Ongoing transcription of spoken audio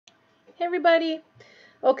Hey everybody!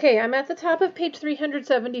 Okay, I'm at the top of page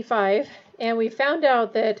 375, and we found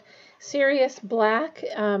out that Sirius Black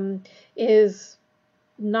is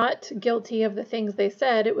not guilty of the things they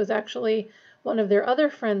said. It was actually one of their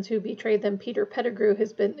other friends who betrayed them, Peter Pettigrew,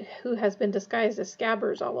 who has been disguised as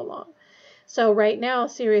Scabbers all along. So right now,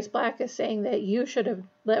 Sirius Black is saying that you should have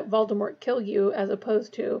let Voldemort kill you as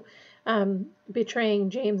opposed to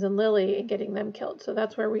betraying James and Lily and getting them killed. So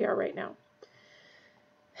that's where we are right now.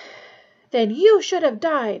 Then you should have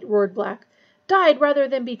died, roared Black. Died rather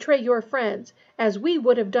than betray your friends, as we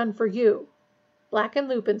would have done for you. Black and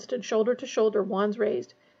Lupin stood shoulder to shoulder, wands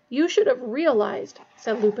raised. You should have realized,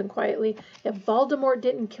 said Lupin quietly, if Voldemort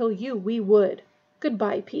didn't kill you, we would.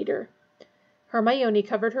 Goodbye, Peter. Hermione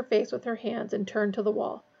covered her face with her hands and turned to the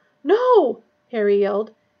wall. No! Harry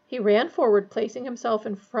yelled. He ran forward, placing himself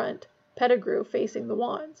in front, Pettigrew facing the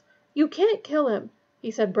wands. You can't kill him,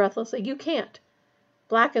 he said breathlessly. You can't.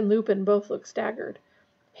 Black and Lupin both looked staggered.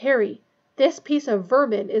 Harry, this piece of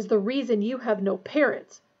vermin is the reason you have no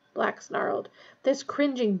parents, Black snarled. This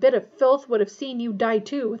cringing bit of filth would have seen you die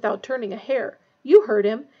too without turning a hair. You heard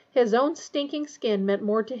him. His own stinking skin meant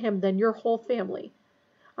more to him than your whole family.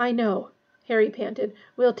 I know, Harry panted.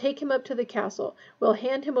 We'll take him up to the castle. We'll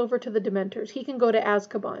hand him over to the Dementors. He can go to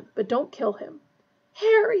Azkaban, but don't kill him.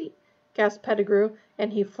 Harry! Gasped Pettigrew,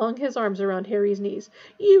 and he flung his arms around Harry's knees.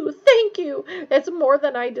 Thank you! It's more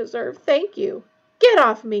than I deserve. Thank you! Get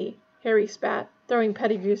off me! Harry spat, throwing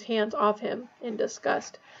Pettigrew's hands off him in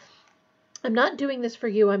disgust. I'm not doing this for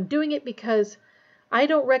you. I'm doing it because I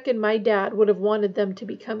don't reckon my dad would have wanted them to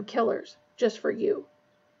become killers, just for you.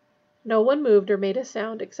 No one moved or made a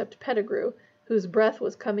sound except Pettigrew, whose breath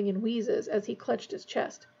was coming in wheezes as he clutched his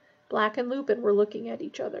chest. Black and Lupin were looking at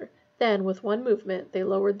each other. Then, with one movement, they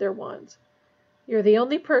lowered their wands. You're the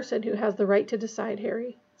only person who has the right to decide,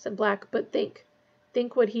 Harry, said Black, but think.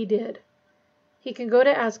 Think what he did. He can go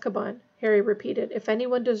to Azkaban, Harry repeated. If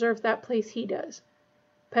anyone deserves that place, he does.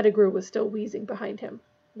 Pettigrew was still wheezing behind him.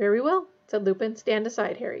 Very well, said Lupin. Stand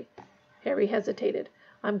aside, Harry. Harry hesitated.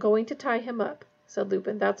 I'm going to tie him up, said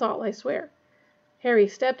Lupin. That's all, I swear. Harry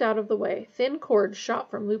stepped out of the way. Thin cords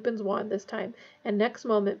shot from Lupin's wand this time, and next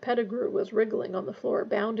moment Pettigrew was wriggling on the floor,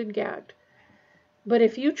 bound and gagged. But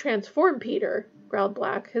if you transform Peter, growled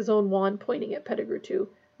Black, his own wand pointing at Pettigrew too,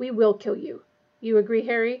 we will kill you. You agree,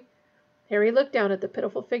 Harry? Harry looked down at the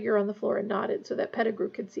pitiful figure on the floor and nodded so that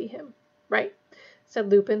Pettigrew could see him. Right,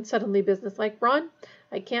 said Lupin, suddenly businesslike. Ron,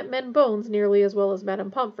 I can't mend bones nearly as well as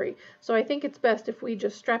Madame Pomfrey, so I think it's best if we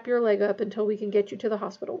just strap your leg up until we can get you to the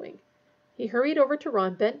hospital wing. He hurried over to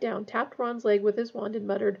Ron, bent down, tapped Ron's leg with his wand, and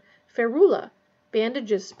muttered, Ferula!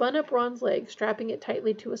 Bandages spun up Ron's leg, strapping it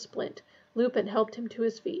tightly to a splint. Lupin helped him to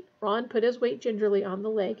his feet. Ron put his weight gingerly on the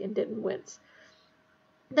leg and didn't wince.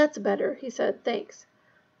 That's better, he said. Thanks.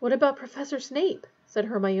 What about Professor Snape? Said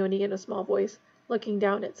Hermione in a small voice, looking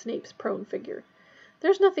down at Snape's prone figure.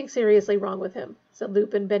 There's nothing seriously wrong with him, said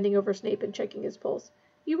Lupin, bending over Snape and checking his pulse.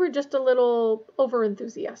 You were just a little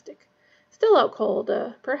over-enthusiastic. Still out cold.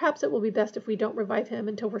 Perhaps it will be best if we don't revive him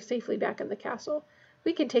until we're safely back in the castle.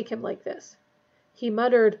 We can take him like this. He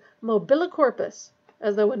muttered, Mobile corpus.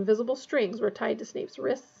 As though invisible strings were tied to Snape's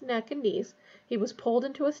wrists, neck, and knees, he was pulled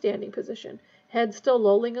into a standing position, head still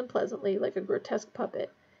lolling unpleasantly like a grotesque puppet.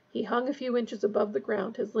 He hung a few inches above the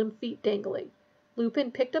ground, his limp feet dangling. Lupin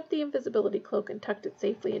picked up the invisibility cloak and tucked it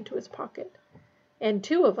safely into his pocket. And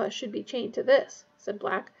 2 of us should be chained to this, said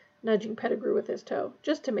Black, nudging Pettigrew with his toe,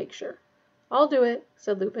 just to make sure. I'll do it,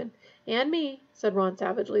 said Lupin. And me, said Ron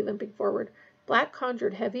savagely, limping forward. Black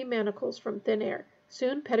conjured heavy manacles from thin air.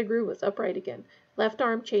 Soon Pettigrew was upright again, left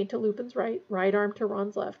arm chained to Lupin's right arm to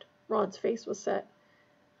Ron's left. Ron's face was set.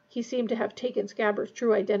 He seemed to have taken Scabbers'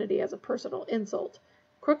 true identity as a personal insult.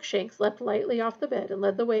 Crookshanks leapt lightly off the bed and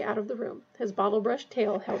led the way out of the room, his bottle-brush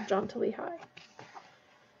tail held jauntily high.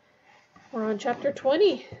 We're on chapter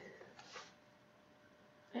 20.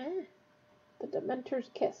 The Dementor's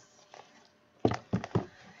Kiss.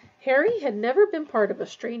 Harry had never been part of a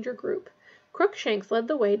stranger group. Crookshanks led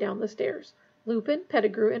the way down the stairs. Lupin,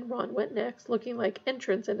 Pettigrew, and Ron went next, looking like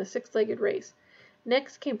entrants in a 6-legged race.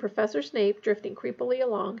 Next came Professor Snape, drifting creepily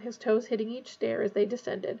along, his toes hitting each stair as they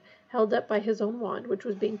descended, held up by his own wand, which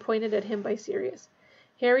was being pointed at him by Sirius.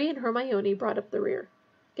 Harry and Hermione brought up the rear.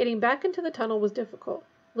 Getting back into the tunnel was difficult.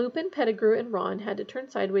 Lupin, Pettigrew, and Ron had to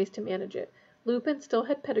turn sideways to manage it. Lupin still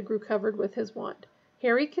had Pettigrew covered with his wand.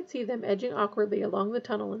 Harry could see them edging awkwardly along the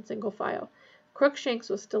tunnel in single file. Crookshanks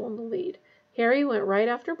was still in the lead. Harry went right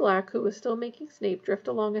after Black, who was still making Snape drift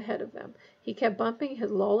along ahead of them. He kept bumping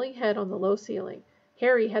his lolling head on the low ceiling.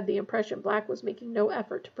 Harry had the impression Black was making no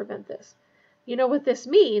effort to prevent this. You know what this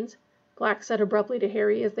means? Black said abruptly to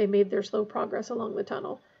Harry as they made their slow progress along the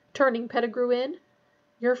tunnel. "Turning Pettigrew in?"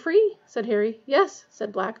 "You're free," said Harry. "Yes,"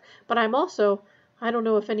 said Black, "but I'm also, I don't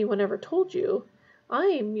know if anyone ever told you,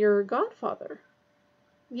 I'm your godfather."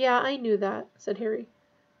 "Yeah, I knew that," said Harry.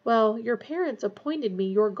 "Well, your parents appointed me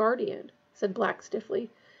your guardian," said Black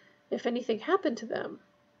stiffly. "If anything happened to them—"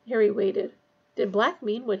 Harry waited. Did Black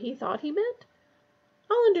mean what he thought he meant?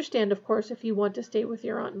 "I'll understand, of course, if you want to stay with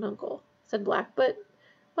your aunt and uncle," said Black, "but,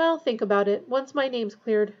 well, think about it. Once my name's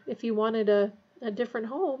cleared, if you wanted a different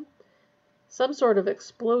home—" Some sort of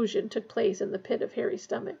explosion took place in the pit of Harry's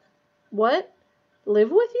stomach. "What? Live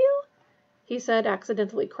with you?" he said,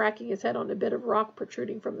 accidentally cracking his head on a bit of rock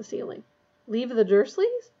protruding from the ceiling. "Leave the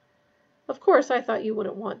Dursleys?" "Of course I thought you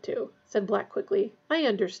wouldn't want to," said Black quickly. "I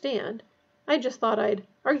understand. I just thought I'd—"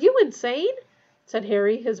 "Are you insane?" said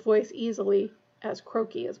Harry, his voice easily as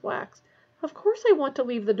croaky as Black's. "Of course I want to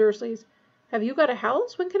leave the Dursleys. Have you got a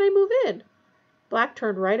house? When can I move in?" Black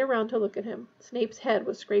turned right around to look at him. Snape's head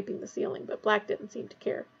was scraping the ceiling, but Black didn't seem to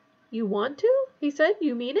care. "You want to?" he said.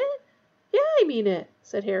 "You mean it?" "Yeah, I mean it,"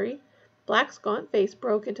 said Harry. Black's gaunt face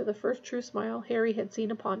broke into the first true smile Harry had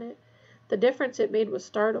seen upon it. The difference it made was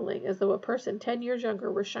startling, as though a person 10 years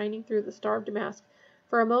younger were shining through the starved mask.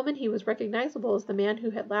 For a moment he was recognizable as the man who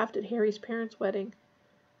had laughed at Harry's parents' wedding.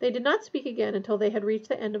 They did not speak again until they had reached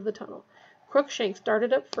the end of the tunnel. Crookshanks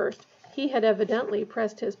started up first. He had evidently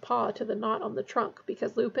pressed his paw to the knot on the trunk,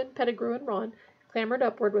 because Lupin, Pettigrew, and Ron clambered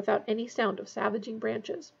upward without any sound of savaging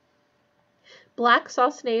branches. Black saw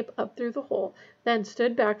Snape up through the hole, then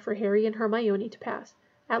stood back for Harry and Hermione to pass.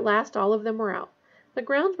 At last all of them were out. The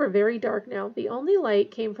grounds were very dark now. The only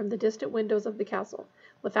light came from the distant windows of the castle.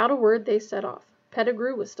 Without a word they set off.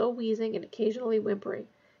 Pettigrew was still wheezing and occasionally whimpering.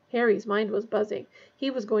 Harry's mind was buzzing.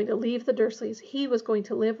 He was going to leave the Dursleys. He was going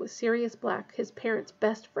to live with Sirius Black, his parents'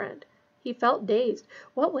 best friend. He felt dazed.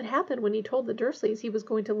 What would happen when he told the Dursleys he was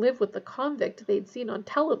going to live with the convict they'd seen on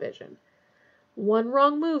television? "One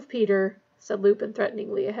wrong move, Peter," said Lupin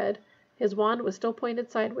threateningly ahead. His wand was still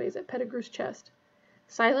pointed sideways at Pettigrew's chest.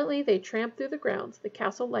 Silently they tramped through the grounds, the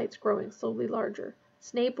castle lights growing slowly larger.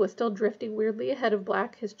 Snape was still drifting weirdly ahead of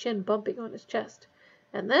Black, his chin bumping on his chest.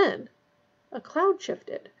 And then a cloud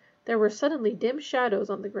shifted. There were suddenly dim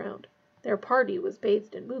shadows on the ground. Their party was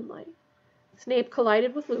bathed in moonlight. Snape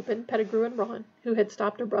collided with Lupin, Pettigrew, and Ron, who had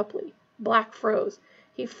stopped abruptly. Black froze.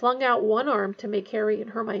 He flung out one arm to make Harry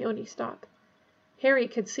and Hermione stop. Harry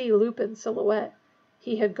could see Lupin's silhouette.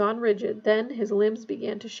 He had gone rigid. Then his limbs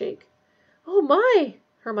began to shake. "Oh my!"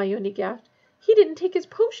 Hermione gasped. "He didn't take his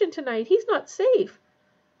potion tonight. He's not safe."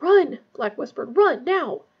 "Run!" Black whispered. "Run,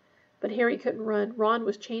 now!" But Harry couldn't run. Ron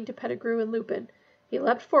was chained to Pettigrew and Lupin. He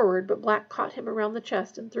leapt forward, but Black caught him around the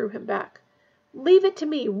chest and threw him back. "Leave it to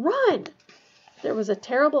me! Run!" There was a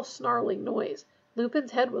terrible snarling noise.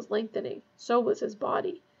 Lupin's head was lengthening. So was his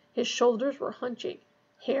body. His shoulders were hunching.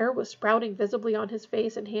 Hair was sprouting visibly on his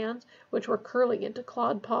face and hands, which were curling into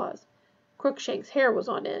clawed paws. Crookshank's hair was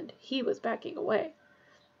on end. He was backing away.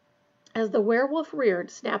 As the werewolf reared,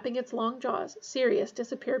 snapping its long jaws, Sirius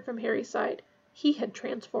disappeared from Harry's side. He had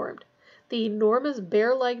transformed. The enormous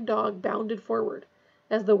bear-like dog bounded forward.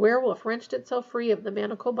 As the werewolf wrenched itself free of the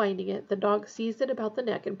manacle binding it, the dog seized it about the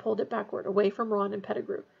neck and pulled it backward, away from Ron and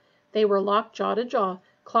Pettigrew. They were locked jaw to jaw,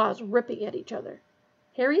 claws ripping at each other.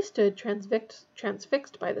 Harry stood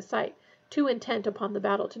transfixed by the sight, too intent upon the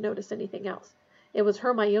battle to notice anything else. It was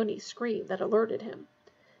Hermione's scream that alerted him.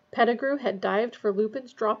 Pettigrew had dived for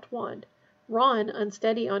Lupin's dropped wand. Ron,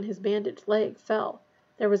 unsteady on his bandaged leg, fell.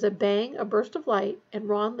 There was a bang, a burst of light, and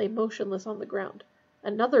Ron lay motionless on the ground.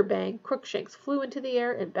 Another bang, Crookshanks flew into the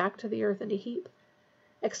air and back to the earth in a heap.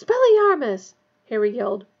 "Expelliarmus!" Harry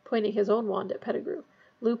yelled, pointing his own wand at Pettigrew.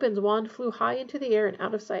 Lupin's wand flew high into the air and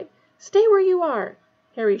out of sight. "Stay where you are!"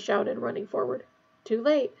 Harry shouted, running forward. Too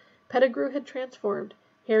late. Pettigrew had transformed.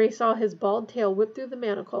 Harry saw his bald tail whip through the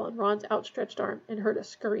manacle on Ron's outstretched arm and heard a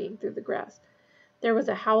scurrying through the grass. There was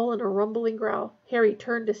a howl and a rumbling growl. Harry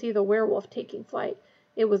turned to see the werewolf taking flight.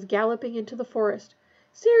 It was galloping into the forest.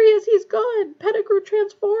 "Sirius, he's gone! Pettigrew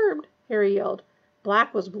transformed!" Harry yelled.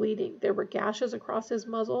 Black was bleeding. There were gashes across his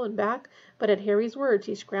muzzle and back, but at Harry's words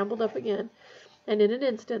he scrambled up again, and in an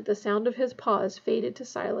instant the sound of his paws faded to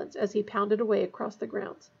silence as he pounded away across the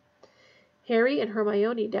grounds. Harry and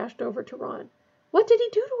Hermione dashed over to Ron. "What did he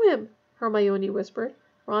do to him?" Hermione whispered.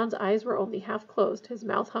 Ron's eyes were only half closed. His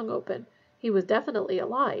mouth hung open. He was definitely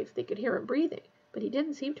alive. They could hear him breathing, but he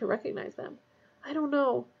didn't seem to recognize them. "I don't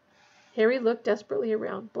know." Harry looked desperately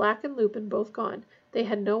around. Black and Lupin both gone. They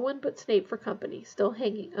had no one but Snape for company, still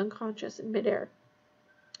hanging unconscious in midair.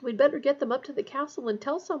 "We'd better get them up to the castle and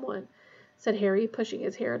tell someone," said Harry, pushing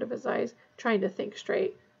his hair out of his eyes, trying to think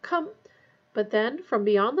straight. Come But then, from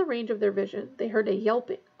beyond the range of their vision, they heard a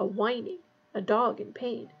yelping, a whining, a dog in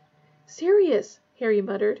pain. "Sirius!" Harry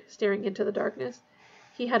muttered, staring into the darkness.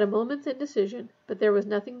 He had a moment's indecision, but there was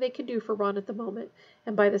nothing they could do for Ron at the moment,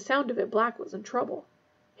 and by the sound of it Black was in trouble.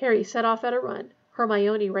 Harry set off at a run,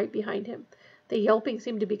 Hermione right behind him. The yelping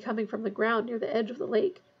seemed to be coming from the ground near the edge of the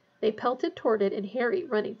lake. They pelted toward it, and Harry,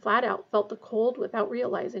 running flat out, felt the cold without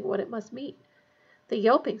realizing what it must mean. The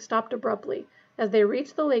yelping stopped abruptly. As they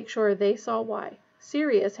reached the lake shore, they saw why.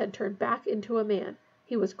 Sirius had turned back into a man.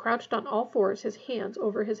 He was crouched on all fours, his hands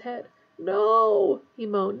over his head. "No!" he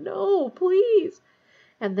moaned. "No, please!"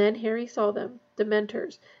 And then Harry saw them,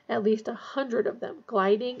 Dementors, at least 100 of them,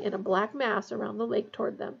 gliding in a black mass around the lake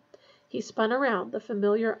toward them. He spun around, the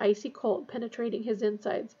familiar icy cold penetrating his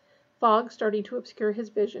insides, fog starting to obscure his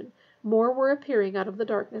vision. More were appearing out of the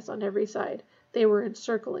darkness on every side. They were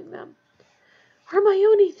encircling them.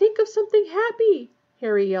 "Hermione, think of something happy!"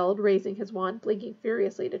 Harry yelled, raising his wand, blinking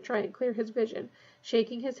furiously to try and clear his vision,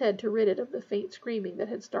 shaking his head to rid it of the faint screaming that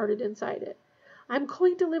had started inside it. "I'm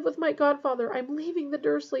going to live with my godfather. I'm leaving the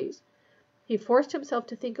Dursleys." He forced himself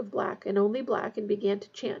to think of Black, and only Black, and began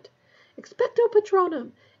to chant, "Expecto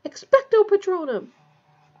Patronum! Expecto Patronum!"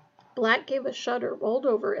 Black gave a shudder, rolled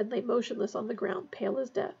over, and lay motionless on the ground, pale as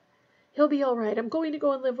death. "He'll be all right. I'm going to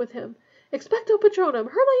go and live with him. Expecto Patronum!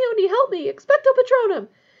 Hermione, help me! Expecto Patronum!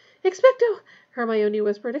 Expecto!" Hermione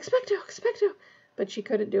whispered, "Expecto! Expecto!" But she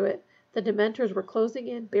couldn't do it. The Dementors were closing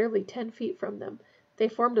in, barely 10 feet from them. They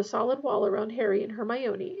formed a solid wall around Harry and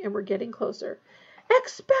Hermione, and were getting closer.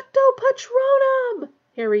 "Expecto Patronum!"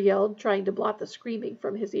 Harry yelled, trying to blot the screaming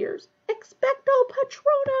from his ears. "Expecto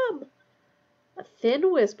Patronum!" A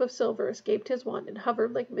thin wisp of silver escaped his wand and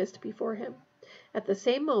hovered like mist before him. At the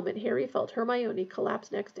same moment, Harry felt Hermione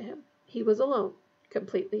collapse next to him. He was alone,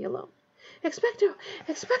 completely alone. "Expecto!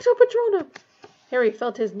 Expecto Patronum!" Harry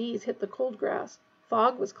felt his knees hit the cold grass.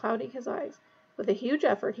 Fog was clouding his eyes. With a huge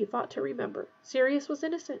effort, he fought to remember. Sirius was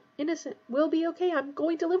innocent. Innocent. "We'll be okay. I'm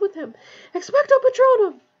going to live with him. Expecto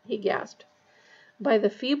Patronum!" he gasped. By the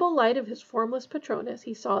feeble light of his formless Patronus,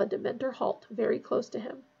 he saw a Dementor halt, very close to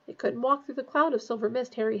him. It couldn't walk through the cloud of silver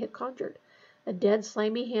mist Harry had conjured. A dead,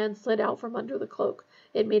 slimy hand slid out from under the cloak.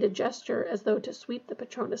 It made a gesture as though to sweep the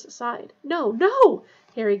Patronus aside. "No, no!"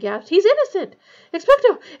 Harry gasped. "He's innocent!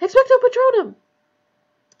 Expecto! Expecto Patronum!"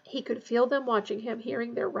 He could feel them watching him,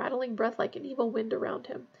 hearing their rattling breath like an evil wind around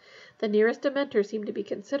him. The nearest Dementor seemed to be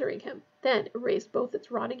considering him, then it raised both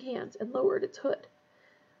its rotting hands and lowered its hood.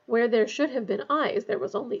 Where there should have been eyes, there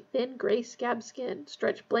was only thin gray scab skin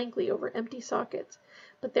stretched blankly over empty sockets.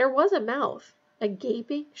 But there was a mouth, a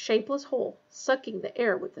gaping, shapeless hole, sucking the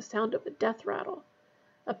air with the sound of a death rattle.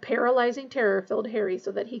 A paralyzing terror filled Harry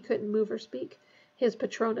so that he couldn't move or speak. His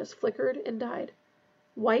Patronus flickered and died.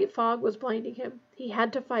 White fog was blinding him. He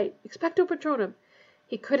had to fight. Expecto Patronum!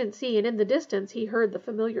 He couldn't see, and in the distance he heard the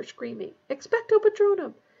familiar screaming. Expecto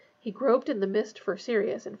Patronum! He groped in the mist for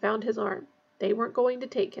Sirius and found his arm. They weren't going to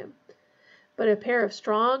take him. But a pair of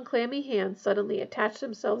strong, clammy hands suddenly attached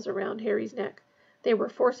themselves around Harry's neck. They were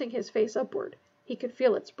forcing his face upward. He could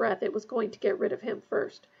feel its breath. It was going to get rid of him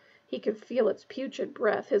first. He could feel its putrid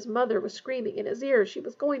breath. His mother was screaming in his ears. She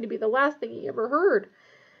was going to be the last thing he ever heard.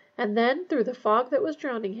 And then, through the fog that was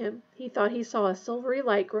drowning him, he thought he saw a silvery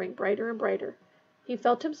light growing brighter and brighter. He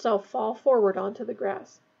felt himself fall forward onto the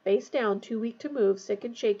grass. Face down, too weak to move, sick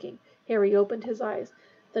and shaking, Harry opened his eyes.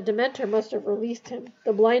 The Dementor must have released him.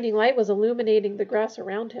 The blinding light was illuminating the grass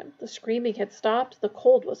around him. The screaming had stopped. The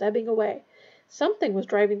cold was ebbing away. Something was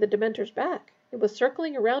driving the Dementors back. It was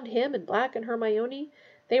circling around him and Black and Hermione.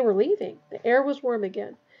 They were leaving. The air was warm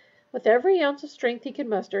again. With every ounce of strength he could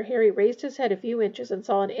muster, Harry raised his head a few inches and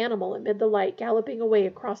saw an animal amid the light galloping away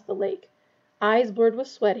across the lake. Eyes blurred with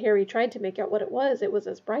sweat, Harry tried to make out what it was. It was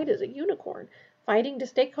as bright as a unicorn. Fighting to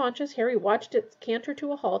stay conscious, Harry watched it canter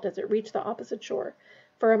to a halt as it reached the opposite shore.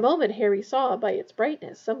 For a moment Harry saw, by its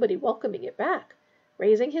brightness, somebody welcoming it back,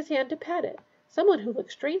 raising his hand to pat it. Someone who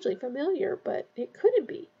looked strangely familiar, but it couldn't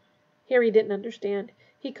be. Harry didn't understand.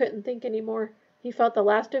 He couldn't think any more. He felt the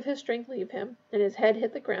last of his strength leave him, and his head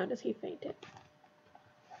hit the ground as he fainted.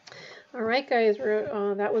 Alright guys,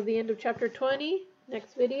 that was the end of chapter 20.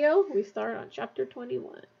 Next video, we start on chapter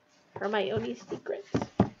 21. Hermione's Secrets.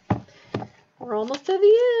 We're almost to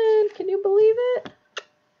the end. Can you believe it?